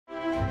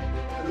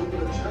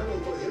channel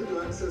for him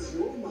to access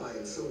your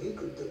mind so he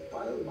could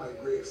defile my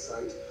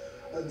gravesite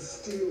and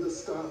steal the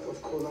staff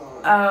of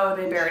Kolar. Oh,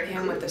 they buried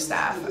him with the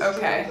staff.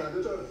 Okay.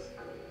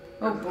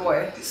 Oh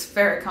boy, it's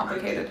very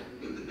complicated.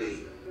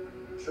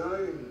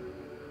 Trying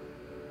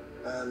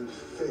and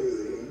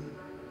failing.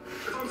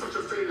 If I'm such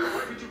a failure,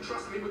 why did you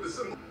trust me with the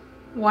symbol?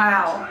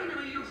 Wow. I'm trying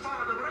to be your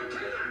father, but I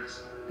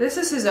can't. This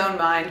is his own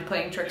mind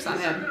playing tricks on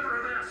him.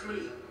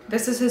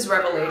 This is his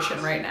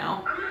revelation right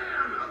now. A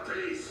man of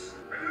peace.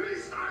 At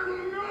least I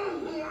will know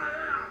who I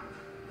am.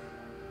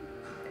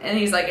 And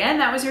he's like, and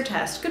that was your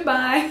test.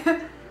 Goodbye.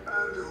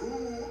 And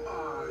who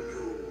are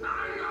you?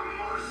 I'm a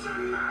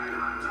Martian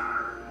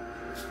Manhunter.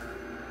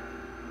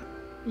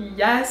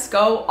 Yes,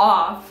 go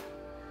off.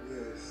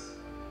 Yes,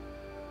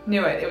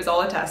 Knew it. It was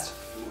all a test.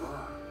 you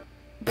are.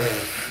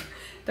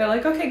 They're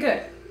like, okay,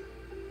 good.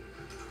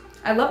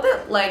 I love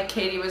that, like,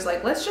 Katie was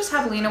like, let's just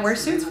have Lena wear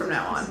suits from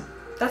now on.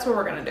 That's what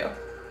we're gonna do.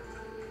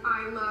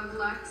 I love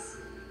Lex.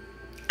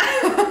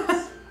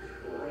 Alright,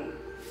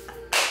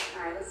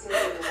 let's see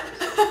what we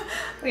do.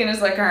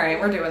 Lena's like, all right,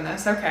 we're doing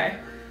this. Okay.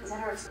 Is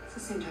that our... It's the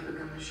same type of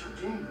gun that shot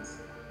James.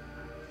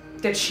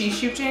 Did she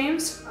shoot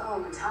James?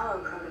 Oh,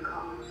 Metallo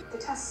Protocol. The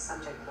test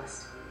subject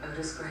list.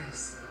 Otis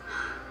Graves.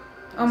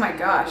 Oh my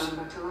gosh. Brought him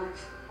back to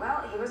life.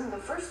 Well, he wasn't the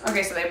first one.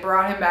 Okay, so they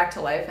brought him back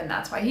to life and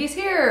that's why he's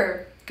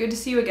here. Good to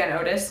see you again,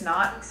 Otis.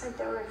 Not... Looks like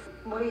they were...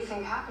 What do you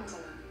think happened to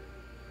them?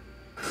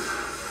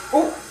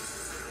 Oh!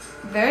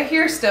 They're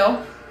here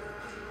still.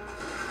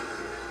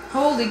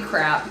 Holy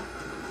crap.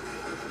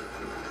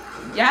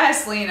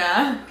 Yes,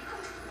 Lena.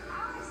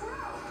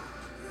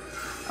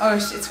 Oh,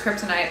 it's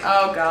kryptonite.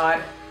 Oh,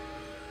 God.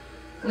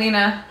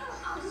 Lena.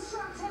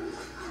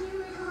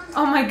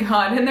 Oh, my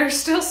God. And they're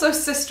still so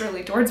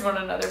sisterly towards one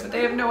another, but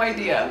they have no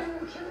idea.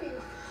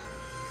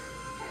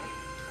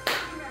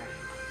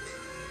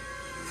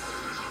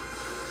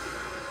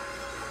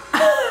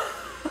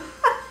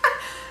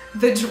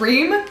 The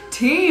dream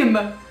team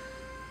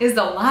is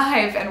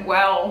alive and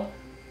well.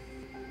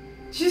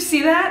 Did you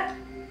see that?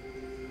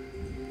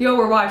 Yo,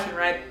 we're watching,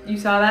 right? You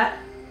saw that?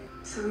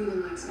 So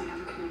even Lex may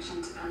have a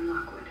connection to Ben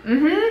Lockwood.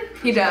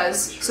 Mm-hmm. He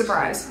does.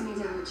 Surprise. I need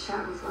to have a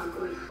chat with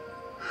Lockwood.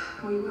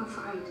 We will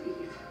find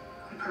Eve.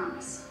 I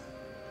promise.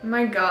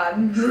 My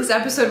God, this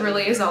episode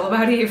really is all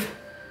about Eve.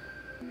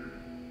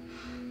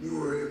 You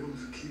were able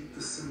to keep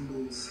the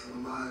symbols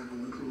alive a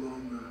little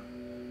longer.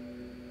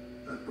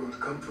 That brought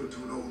comfort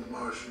to an old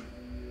Martian.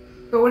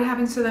 But what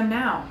happens to them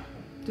now?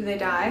 Do they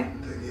die?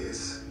 Thing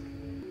is,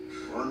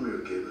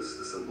 Wanmir gave us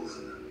the symbols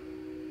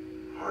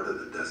in the heart of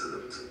the desert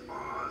of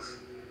Oz.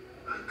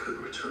 I could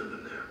return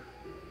them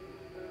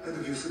there. and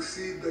if you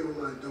succeed, they will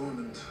lie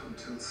dormant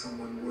until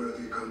someone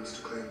worthy comes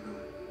to claim them.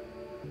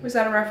 Was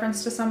that a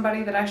reference to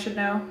somebody that I should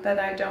know that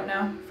I don't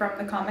know from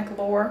the comic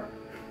lore?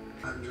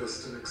 I'm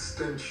just an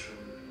extension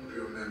of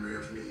your memory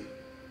of me.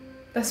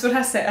 That's what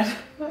I said.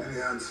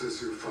 Any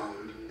answers you found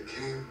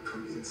came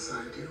from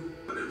inside you.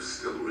 But it was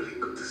still really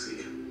good to see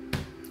you.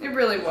 It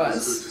really It was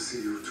was. good to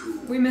see you too.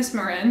 We miss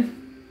Marin.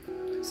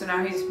 So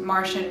now he's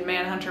Martian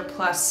Manhunter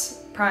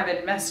plus private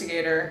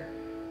investigator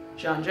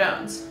John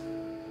Jones.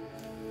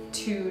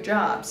 2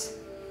 jobs.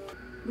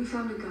 We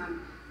found a gun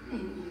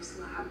in Eve's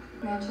lab.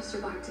 Manchester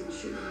Black didn't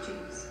shoot at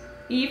James.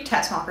 Eve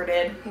Tessmacher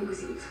did. It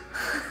was Eve.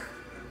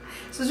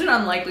 Such an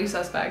unlikely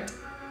suspect.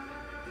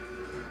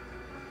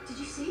 Did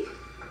you see?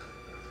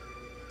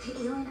 The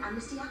Alien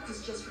Amnesty Act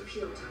was just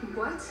repealed.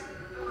 What?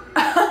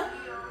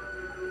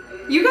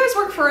 You guys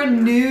work for a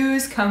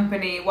news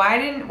company.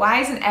 Why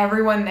isn't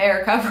everyone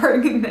there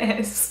covering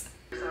this?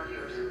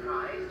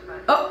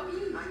 Oh,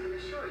 I can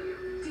assure you.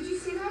 Did you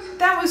see that?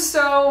 that was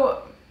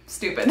so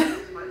stupid.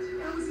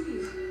 That was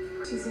Eve.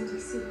 She's in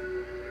DC.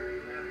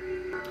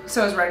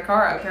 So is Red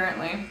Kara,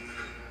 apparently.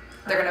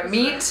 They're gonna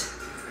meet.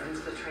 Friends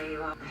betray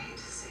you. I hate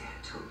to say I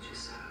told you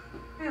so.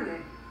 Really?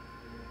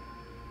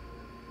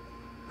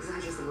 Because I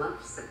just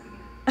love saying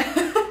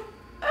it.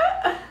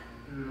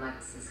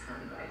 Lex's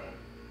handwriting.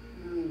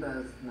 We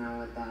both know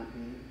what that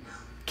means.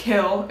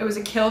 Kill. It was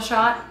a kill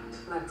shot.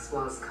 Lex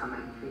was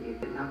coming for you,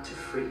 but not to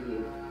free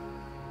you.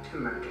 To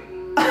murder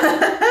you.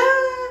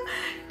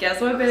 Guess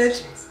what,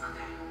 bitch? James' mother.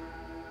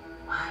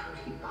 Why would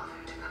he bother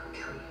to come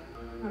kill you?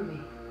 Or me?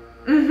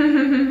 The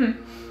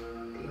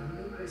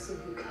only person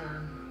who can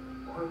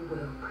or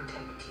will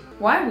protect you.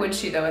 Why would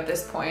she though at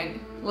this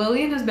point?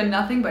 Lillian has been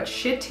nothing but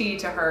shit tea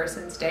to her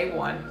since day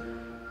one.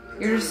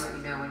 You're just, Let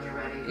me know when you're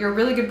ready. you're a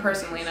really good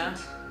person, Lena.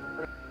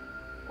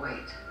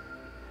 Wait.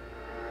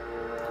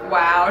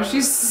 Wow,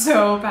 she's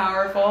so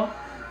powerful.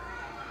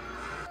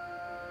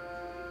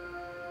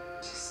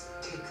 Just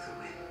take the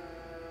win.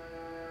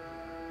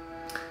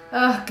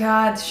 Oh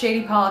God,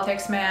 shady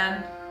politics,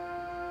 man.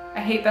 I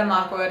hate Ben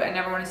Lockwood. I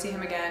never want to see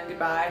him again.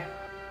 Goodbye.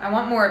 I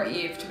want more of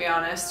Eve, to be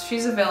honest.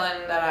 She's a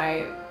villain that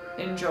I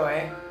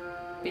enjoy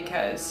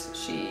because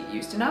she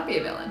used to not be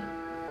a villain.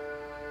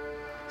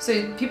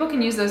 So people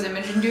can use those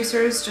image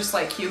inducers just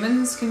like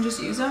humans can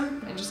just use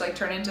them and just like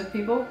turn into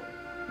people.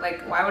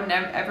 Like, why wouldn't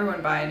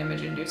everyone buy an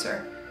image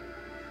inducer?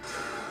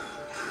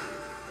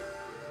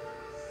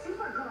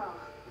 Supergirl.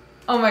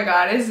 Oh my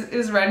god,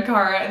 is Red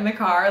Kara in the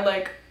car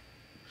like,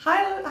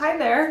 hi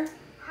there.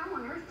 How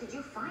on earth did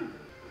you find them?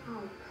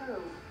 Oh,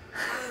 poo.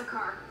 Out of the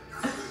car.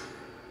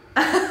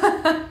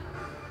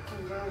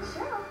 Enjoy the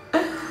show.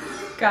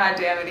 God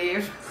damn it,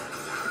 Eve.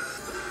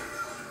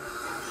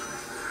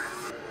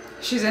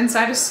 She's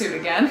inside a suit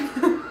again.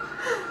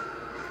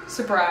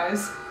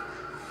 Surprise.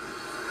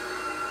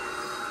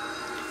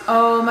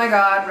 Oh my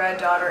god, Red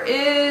Daughter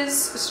is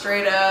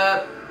straight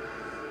up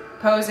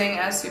posing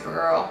as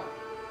Supergirl.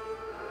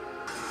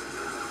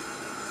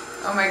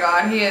 Oh my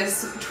god, he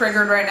is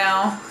triggered right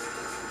now.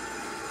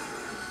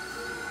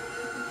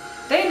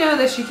 They know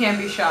that she can't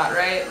be shot,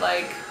 right?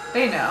 Like,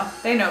 they know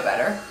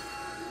better.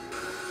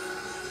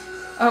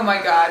 Oh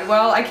my god,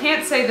 well, I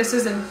can't say this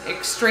isn't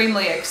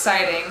extremely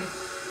exciting,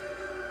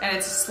 and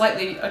it's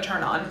slightly a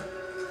turn on.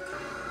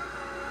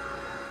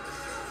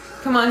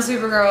 Come on,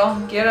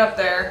 Supergirl, get up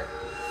there.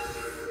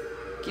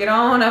 Get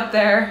on up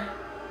there.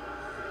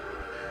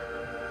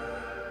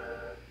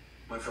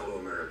 My fellow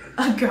Americans.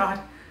 Oh god,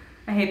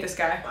 I hate this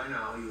guy. By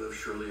now you have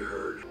surely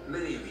heard.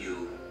 Many of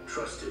you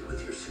trusted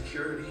with your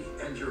security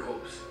and your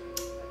hopes.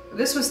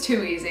 This was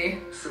too easy.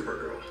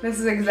 Supergirl. This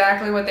is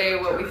exactly what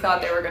we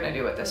thought they were gonna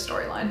do with this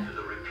storyline.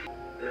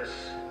 This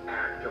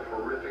act of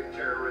horrific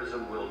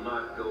terrorism will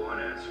not go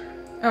unanswered.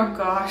 Oh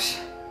gosh.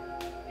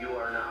 You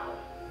are now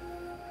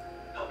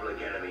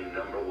public enemy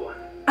number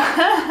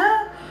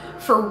 1.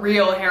 For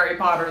real, Harry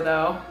Potter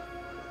though.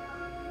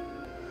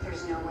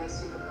 There's no way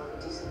Supergirl would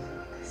do something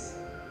like this.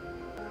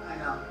 I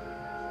know.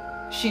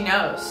 She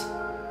knows.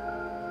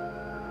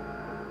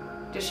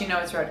 Does she know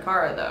it's Red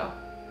Kara though?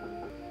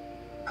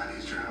 I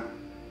need your help.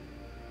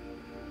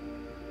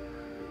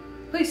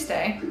 Please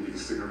stay. You need to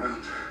stick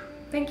around.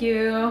 Thank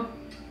you.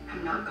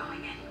 I'm not going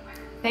anywhere.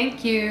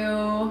 Thank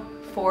you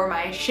for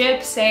my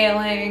ship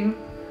sailing.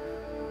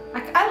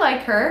 I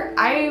like her.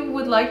 I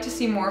would like to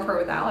see more of her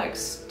with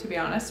Alex, to be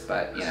honest,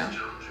 but you know.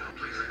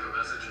 Please leave a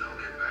message and I'll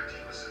get back to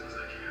you as soon as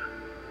I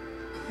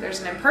can.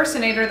 There's an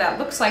impersonator that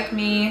looks like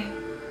me.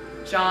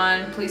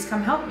 John, please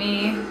come help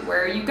me.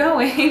 Where are you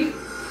going?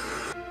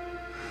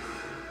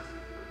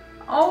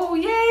 Oh,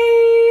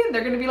 yay!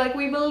 They're gonna be like,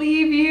 we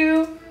believe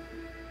you.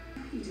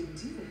 You didn't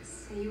do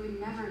this. You would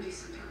never do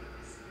something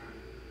like this.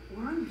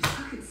 We're on your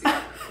side,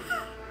 Sarah.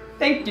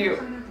 Thank you.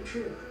 Find out the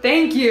truth.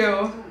 Thank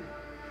you.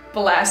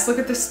 Bless. Look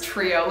at this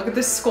trio. Look at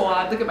this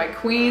squad. Look at my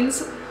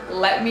queens.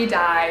 Let me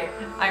die.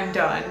 I'm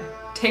done.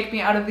 Take me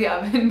out of the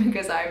oven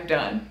because I'm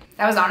done.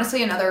 That was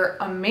honestly another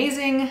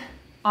amazing,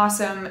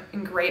 awesome,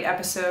 and great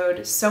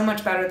episode. So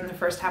much better than the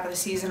first half of the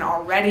season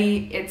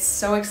already. It's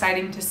so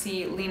exciting to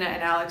see Lena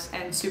and Alex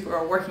and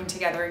Supergirl working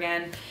together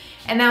again.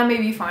 And now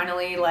maybe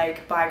finally,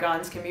 like,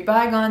 bygones can be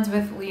bygones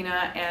with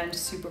Lena and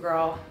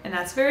Supergirl. And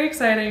that's very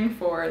exciting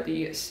for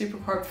the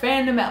Supercorp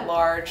fandom at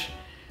large.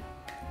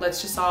 Let's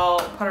just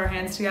all put our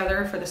hands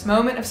together for this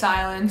moment of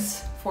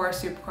silence for a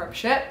Supercorp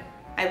ship.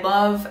 I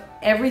love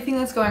everything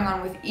that's going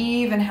on with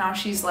Eve and how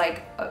she's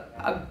like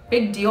a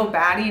big deal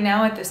baddie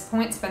now at this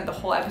point. Spent the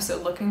whole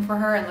episode looking for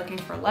her and looking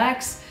for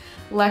Lex.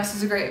 Lex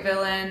is a great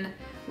villain.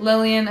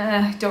 Lillian,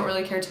 don't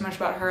really care too much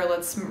about her.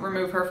 Let's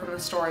remove her from the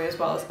story, as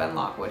well as Ben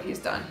Lockwood. He's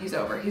done, he's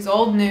over. He's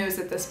old news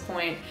at this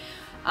point.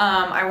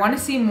 I want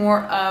to see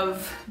more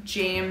of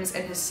James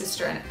and his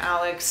sister and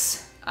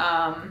Alex.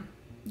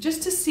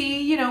 Just to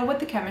see, you know, what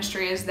the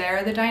chemistry is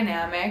there, the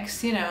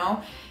dynamics, you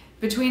know,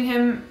 between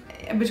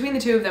the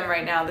two of them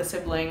right now, the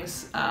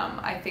siblings.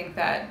 I think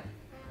that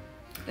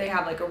they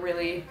have like a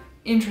really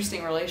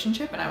interesting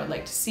relationship, and I would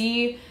like to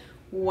see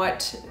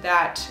what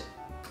that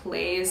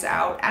plays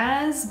out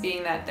as,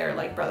 being that they're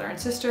like brother and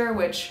sister,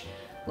 which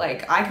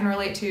like I can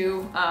relate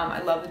to.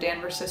 I love the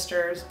Danvers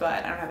sisters,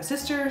 but I don't have a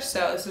sister,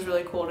 so this is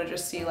really cool to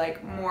just see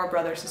like more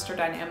brother-sister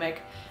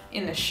dynamic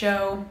in the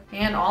show.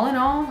 And all in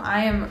all,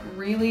 I am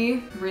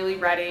really, really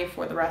ready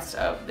for the rest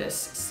of this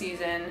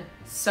season.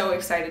 So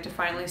excited to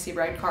finally see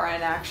Red Kara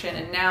in action,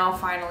 and now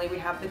finally we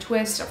have the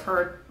twist of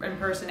her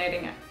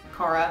impersonating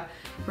Kara,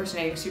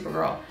 impersonating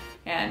Supergirl,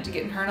 and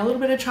getting her in a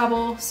little bit of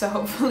trouble, so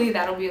hopefully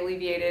that'll be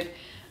alleviated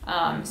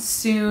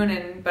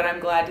soon. But I'm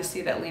glad to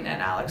see that Lena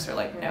and Alex are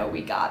like, no,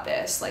 we got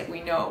this. Like,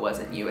 we know it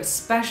wasn't you,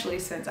 especially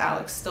since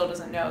Alex still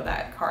doesn't know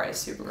that Kara is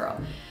Supergirl.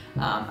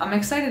 I'm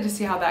excited to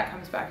see how that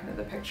comes back into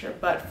the picture.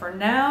 But for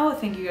now,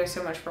 thank you guys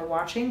so much for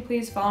watching.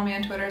 Please follow me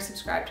on Twitter,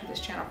 subscribe to this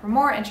channel for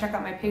more, and check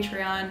out my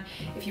Patreon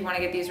if you want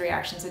to get these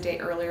reactions a day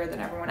earlier than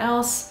everyone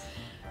else.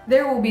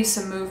 There will be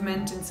some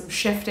movement and some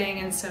shifting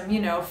and some,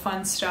 you know,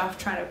 fun stuff,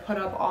 trying to put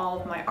up all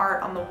of my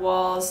art on the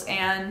walls,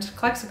 and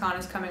ClexaCon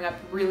is coming up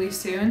really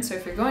soon, so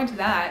if you're going to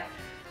that,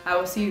 I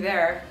will see you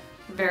there.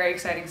 Very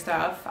exciting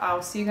stuff.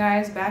 I'll see you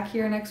guys back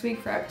here next week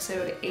for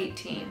episode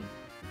 18.